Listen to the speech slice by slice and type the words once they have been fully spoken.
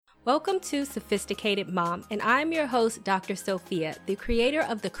Welcome to Sophisticated Mom, and I'm your host, Dr. Sophia, the creator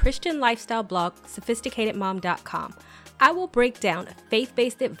of the Christian lifestyle blog, sophisticatedmom.com. I will break down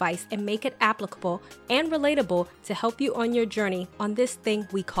faith-based advice and make it applicable and relatable to help you on your journey on this thing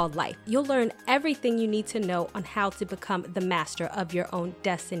we call life. You'll learn everything you need to know on how to become the master of your own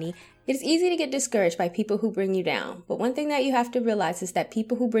destiny. It is easy to get discouraged by people who bring you down, but one thing that you have to realize is that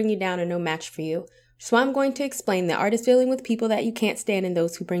people who bring you down are no match for you. So I'm going to explain the art of dealing with people that you can't stand and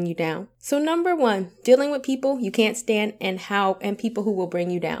those who bring you down. So number one, dealing with people you can't stand and people who will bring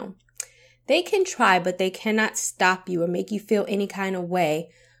you down. They can try, but they cannot stop you or make you feel any kind of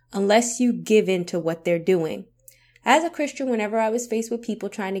way unless you give in to what they're doing. As a Christian, whenever I was faced with people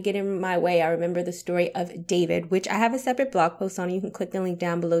trying to get in my way, I remember the story of David, which I have a separate blog post on. You can click the link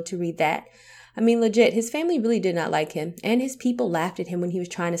down below to read that. I mean, legit, his family really did not like him, and his people laughed at him when he was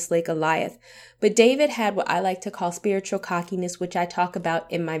trying to slay Goliath. But David had what I like to call spiritual cockiness, which I talk about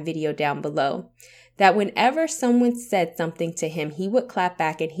in my video down below. That whenever someone said something to him, he would clap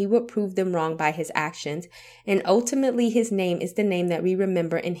back and he would prove them wrong by his actions. And ultimately, his name is the name that we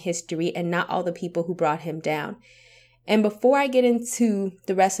remember in history and not all the people who brought him down. And before I get into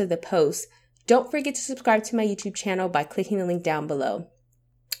the rest of the post, don't forget to subscribe to my YouTube channel by clicking the link down below.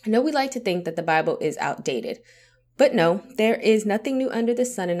 I know we like to think that the Bible is outdated, but no, there is nothing new under the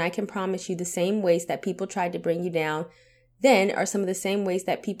sun, and I can promise you the same ways that people tried to bring you down then are some of the same ways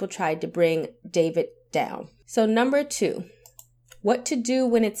that people tried to bring David down. So number two, what to do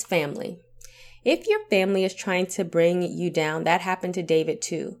when it's family. If your family is trying to bring you down, that happened to David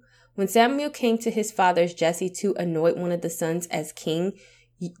too. When Samuel came to his father's Jesse to anoint one of the sons as king,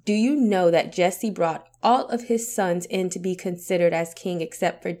 do you know that Jesse brought all of his sons in to be considered as king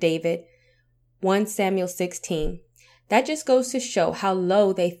except for David? 1 Samuel 16. That just goes to show how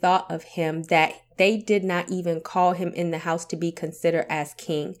low they thought of him that they did not even call him in the house to be considered as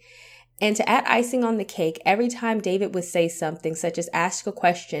king. And to add icing on the cake, every time David would say something such as ask a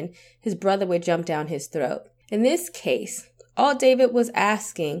question, his brother would jump down his throat. In this case, all David was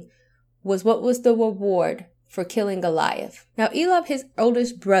asking was what was the reward for killing Goliath. Now Eliab, his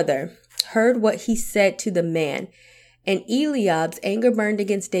oldest brother, heard what he said to the man, and Eliab's anger burned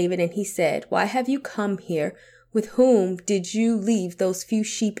against David, and he said, "Why have you come here? With whom did you leave those few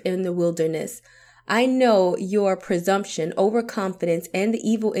sheep in the wilderness? I know your presumption, overconfidence, and the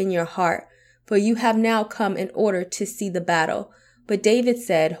evil in your heart, for you have now come in order to see the battle." But David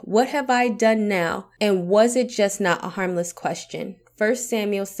said, "What have I done now? And was it just not a harmless question?" 1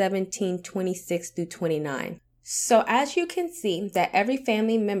 Samuel 17:26-29. So as you can see that every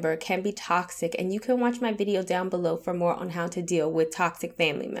family member can be toxic, and you can watch my video down below for more on how to deal with toxic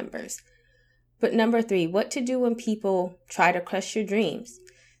family members. But number three, what to do when people try to crush your dreams.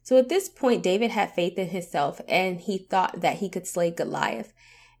 So at this point, David had faith in himself and he thought that he could slay Goliath.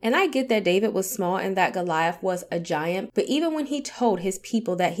 And I get that David was small and that Goliath was a giant, but even when he told his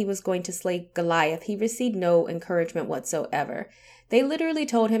people that he was going to slay Goliath, he received no encouragement whatsoever. They literally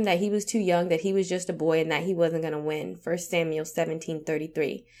told him that he was too young, that he was just a boy, and that he wasn't going to win. 1 Samuel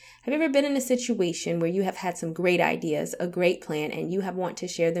 17:33. Have you ever been in a situation where you have had some great ideas, a great plan, and you have want to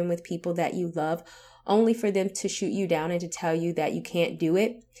share them with people that you love, only for them to shoot you down and to tell you that you can't do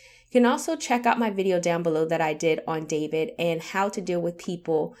it? You can also check out my video down below that I did on David and how to deal with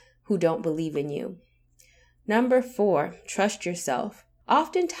people who don't believe in you. Number four, trust yourself.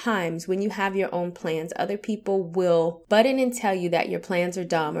 Oftentimes, when you have your own plans, other people will butt in and tell you that your plans are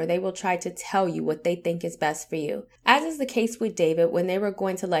dumb, or they will try to tell you what they think is best for you. As is the case with David when they were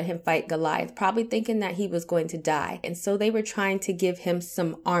going to let him fight Goliath, probably thinking that he was going to die. And so they were trying to give him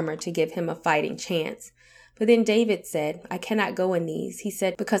some armor to give him a fighting chance. But then David said, "I cannot go in these." He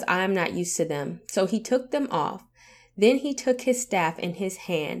said, "because I am not used to them." So he took them off. Then he took his staff in his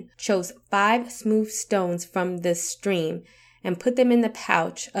hand, chose 5 smooth stones from the stream, and put them in the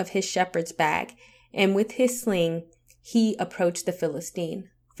pouch of his shepherd's bag. And with his sling, he approached the Philistine.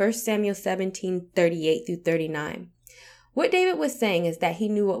 1 Samuel 17:38-39. What David was saying is that he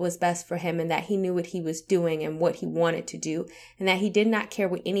knew what was best for him, and that he knew what he was doing and what he wanted to do, and that he did not care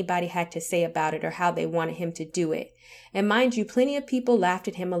what anybody had to say about it or how they wanted him to do it. And mind you, plenty of people laughed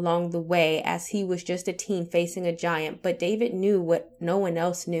at him along the way as he was just a teen facing a giant, but David knew what no one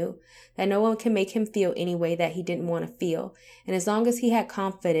else knew, that no one can make him feel any way that he didn't want to feel. And as long as he had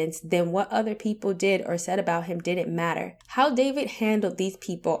confidence, then what other people did or said about him didn't matter. How David handled these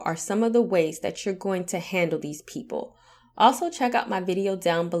people are some of the ways that you're going to handle these people. Also, check out my video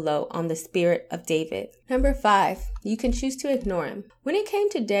down below on the spirit of David. Number 5, you can choose to ignore him. When it came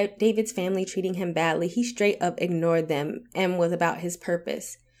to David's family treating him badly, he straight up ignored them and was about his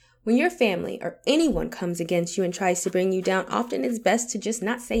purpose. When your family or anyone comes against you and tries to bring you down, often it's best to just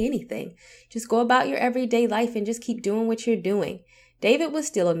not say anything. Just go about your everyday life and just keep doing what you're doing. David was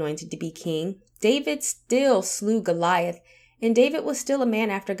still anointed to be king. David still slew Goliath, and David was still a man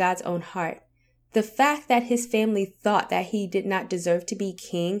after God's own heart. The fact that his family thought that he did not deserve to be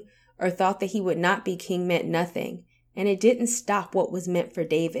king or thought that he would not be king meant nothing, and it didn't stop what was meant for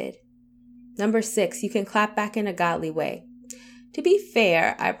David. Number 6, you can clap back in a godly way. To be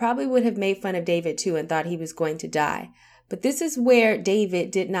fair, I probably would have made fun of David too and thought he was going to die. But this is where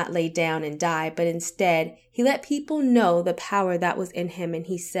David did not lay down and die, but instead he let people know the power that was in him, and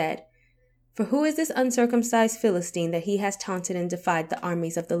he said, "For who is this uncircumcised Philistine that he has taunted and defied the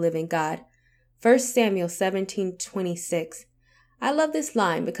armies of the living God?" 1 Samuel 17:26. I love this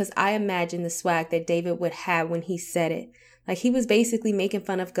line because I imagine the swag that David would have when he said it. Like he was basically making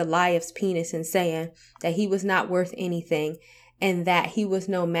fun of Goliath's penis and saying that he was not worth anything and that he was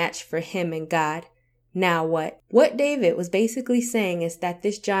no match for him and God. Now what? What David was basically saying is that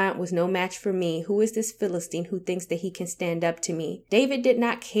this giant was no match for me. Who is this Philistine who thinks that he can stand up to me? David did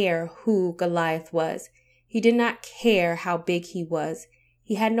not care who Goliath was. He did not care how big he was.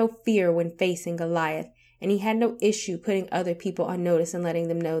 He had no fear when facing Goliath, and he had no issue putting other people on notice and letting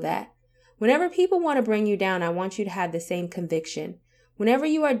them know that. Whenever people want to bring you down, I want you to have the same conviction. Whenever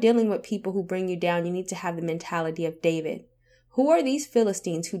you are dealing with people who bring you down, you need to have the mentality of David. Who are these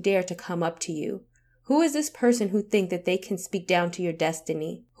Philistines who dare to come up to you? Who is this person who thinks that they can speak down to your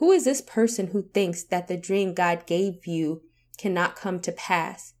destiny? Who is this person who thinks that the dream God gave you cannot come to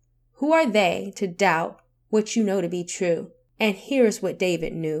pass? Who are they to doubt what you know to be true? And here's what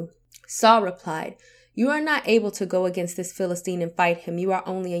David knew. Saul replied, "You are not able to go against this Philistine and fight him. You are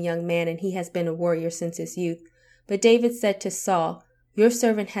only a young man, and he has been a warrior since his youth." But David said to Saul, "Your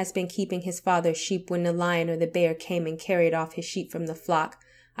servant has been keeping his father's sheep when the lion or the bear came and carried off his sheep from the flock.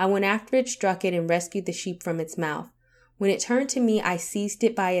 I went after it, struck it, and rescued the sheep from its mouth. When it turned to me, I seized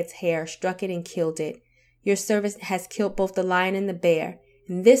it by its hair, struck it, and killed it. Your servant has killed both the lion and the bear,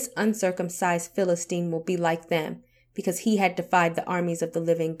 and this uncircumcised Philistine will be like them, because he had defied the armies of the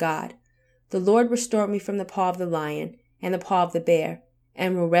living God. The Lord restored me from the paw of the lion and the paw of the bear,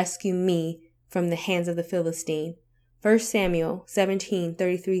 and will rescue me from the hands of the Philistine." 1 Samuel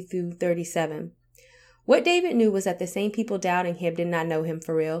 17:33-37. What David knew was that the same people doubting him did not know him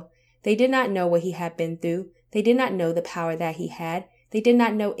for real. They did not know what he had been through. They did not know the power that he had. They did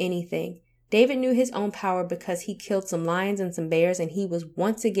not know anything. David knew his own power because he killed some lions and some bears, and he was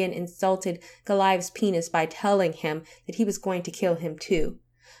once again insulted Goliath's penis by telling him that he was going to kill him too.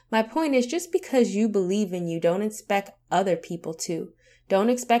 My point is, just because you believe in you, don't expect other people to. Don't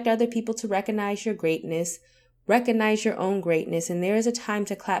expect other people to recognize your greatness. Recognize your own greatness, and there is a time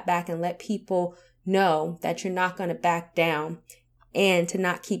to clap back and let people know that you're not going to back down and to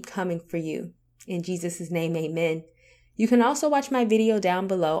not keep coming for you. In Jesus' name, amen. You can also watch my video down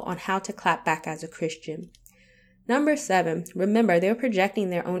below on how to clap back as a Christian. Number 7, remember they're projecting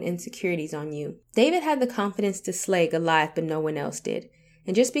their own insecurities on you. David had the confidence to slay Goliath, but no one else did.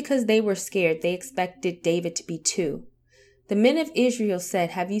 And just because they were scared, they expected David to be too. The men of Israel said,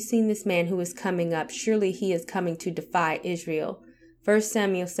 "Have you seen this man who is coming up? Surely he is coming to defy Israel." 1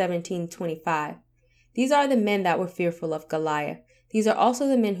 Samuel 17:25. These are the men that were fearful of Goliath. These are also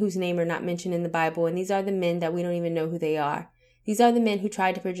the men whose name are not mentioned in the Bible, and these are the men that we don't even know who they are. These are the men who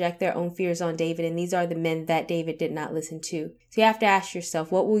tried to project their own fears on David, and these are the men that David did not listen to. So you have to ask yourself,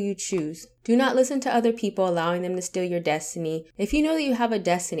 what will you choose? Do not listen to other people, allowing them to steal your destiny. If you know that you have a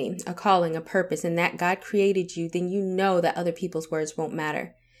destiny, a calling, a purpose, and that God created you, then you know that other people's words won't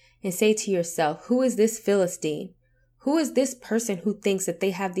matter. And say to yourself, who is this Philistine? Who is this person who thinks that they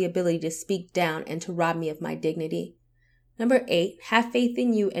have the ability to speak down and to rob me of my dignity? Number 8, have faith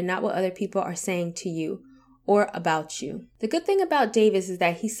in you and not what other people are saying to you or about you. The good thing about David is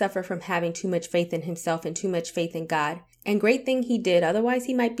that he suffered from having too much faith in himself and too much faith in God. And great thing he did, otherwise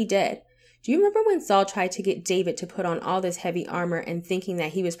he might be dead. Do you remember when Saul tried to get David to put on all this heavy armor and thinking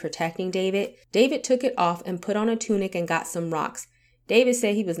that he was protecting David? David took it off and put on a tunic and got some rocks. David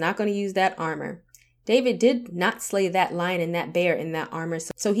said he was not going to use that armor. David did not slay that lion and that bear in that armor,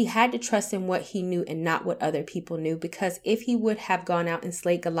 so he had to trust in what he knew and not what other people knew, because if he would have gone out and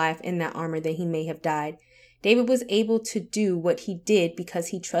slayed Goliath in that armor, then he may have died. David was able to do what he did because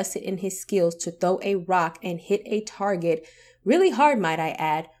he trusted in his skills to throw a rock and hit a target, really hard, might I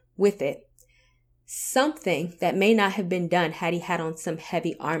add, with it. Something that may not have been done had he had on some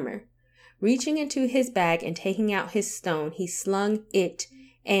heavy armor. Reaching into his bag and taking out his stone, he slung it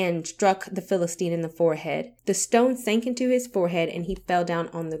and struck the Philistine in the forehead. The stone sank into his forehead and he fell down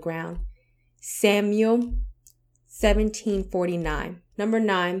on the ground. Samuel 17:49. Number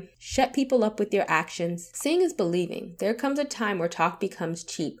 9, shut people up with your actions. Seeing is believing. There comes a time where talk becomes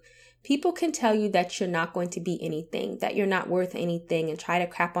cheap. People can tell you that you're not going to be anything, that you're not worth anything, and try to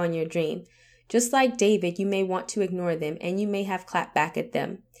crap on your dream. Just like David, you may want to ignore them, and you may have clapped back at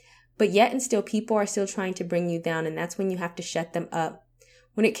them. But yet and still, people are still trying to bring you down, and that's when you have to shut them up.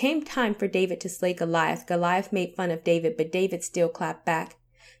 When it came time for David to slay Goliath, Goliath made fun of David, but David still clapped back.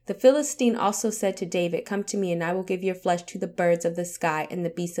 The Philistine also said to David, "Come to me, and I will give your flesh to the birds of the sky and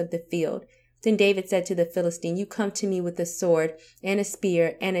the beasts of the field." Then David said to the Philistine, "You come to me with a sword and a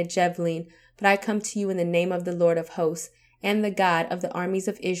spear and a javelin, but I come to you in the name of the Lord of hosts and the God of the armies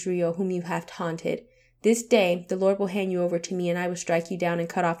of Israel, whom you have taunted. This day the Lord will hand you over to me, and I will strike you down and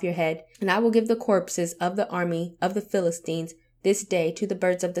cut off your head. And I will give the corpses of the army of the Philistines this day to the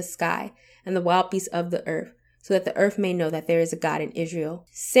birds of the sky and the wild beasts of the earth, so that the earth may know that there is a God in Israel."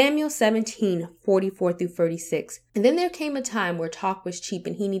 Samuel 17:44-46. And then there came a time where talk was cheap,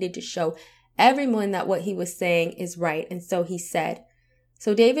 and he needed to show everyone that what he was saying is right. And so he said,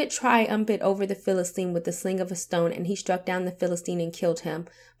 "So David triumphed over the Philistine with the sling of a stone, and he struck down the Philistine and killed him.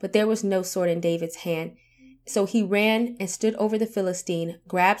 But there was no sword in David's hand. So he ran and stood over the Philistine,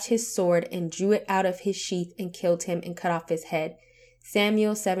 grabbed his sword and drew it out of his sheath and killed him and cut off his head."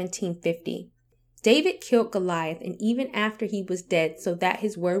 Samuel 17:50. David killed Goliath, and even after he was dead, so that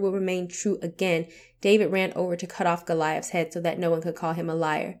his word would remain true again, David ran over to cut off Goliath's head so that no one could call him a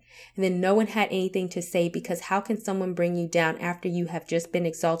liar. And then no one had anything to say, because how can someone bring you down after you have just been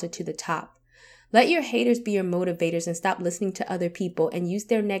exalted to the top? Let your haters be your motivators, and stop listening to other people and use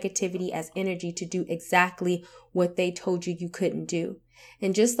their negativity as energy to do exactly what they told you couldn't do.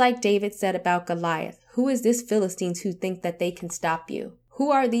 And just like David said about Goliath, who is this Philistines who think that they can stop you? Who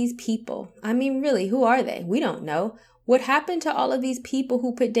are these people? I mean, really, who are they? We don't know. What happened to all of these people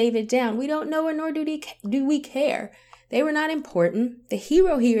who put David down? We don't know, nor do we care. They were not important. The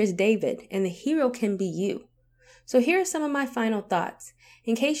hero here is David, and the hero can be you. So here are some of my final thoughts.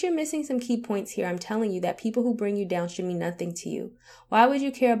 In case you're missing some key points here, I'm telling you that people who bring you down should mean nothing to you. Why would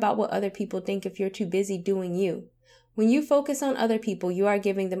you care about what other people think if you're too busy doing you? When you focus on other people, you are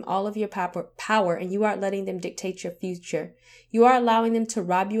giving them all of your power, and you are letting them dictate your future. You are allowing them to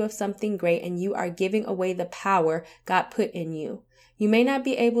rob you of something great, and you are giving away the power God put in you. You may not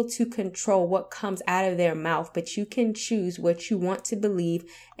be able to control what comes out of their mouth, but you can choose what you want to believe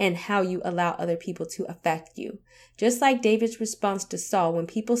and how you allow other people to affect you. Just like David's response to Saul, when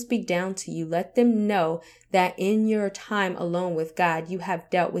people speak down to you, let them know that in your time alone with God, you have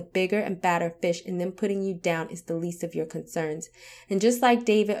dealt with bigger and badder fish, and them putting you down is the least of your concerns. And just like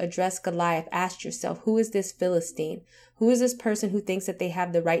David addressed Goliath, ask yourself, who is this Philistine? Who is this person who thinks that they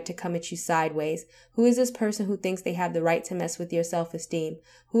have the right to come at you sideways? Who is this person who thinks they have the right to mess with your self-esteem?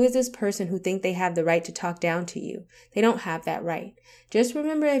 Who is this person who thinks they have the right to talk down to you? They don't have that right. Just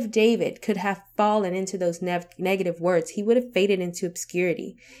remember, if David could have fallen into those negative words, he would have faded into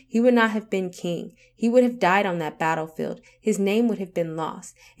obscurity. He would not have been king. He would have died on that battlefield. His name would have been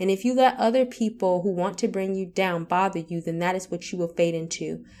lost. And if you let other people who want to bring you down bother you, then that is what you will fade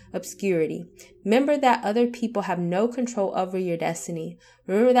into, obscurity. Remember that other people have no control over your destiny.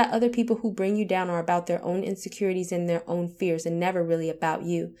 Remember that other people who bring you down are about their own insecurities and their own fears, and never really about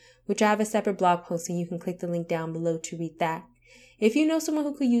you, which I have a separate blog post, and you can click the link down below to read that. If you know someone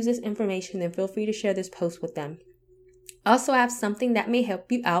who could use this information, then feel free to share this post with them. Also, I have something that may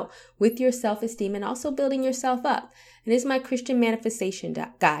help you out with your self-esteem and also building yourself up. It is my Christian Manifestation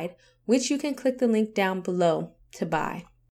Guide, which you can click the link down below to buy.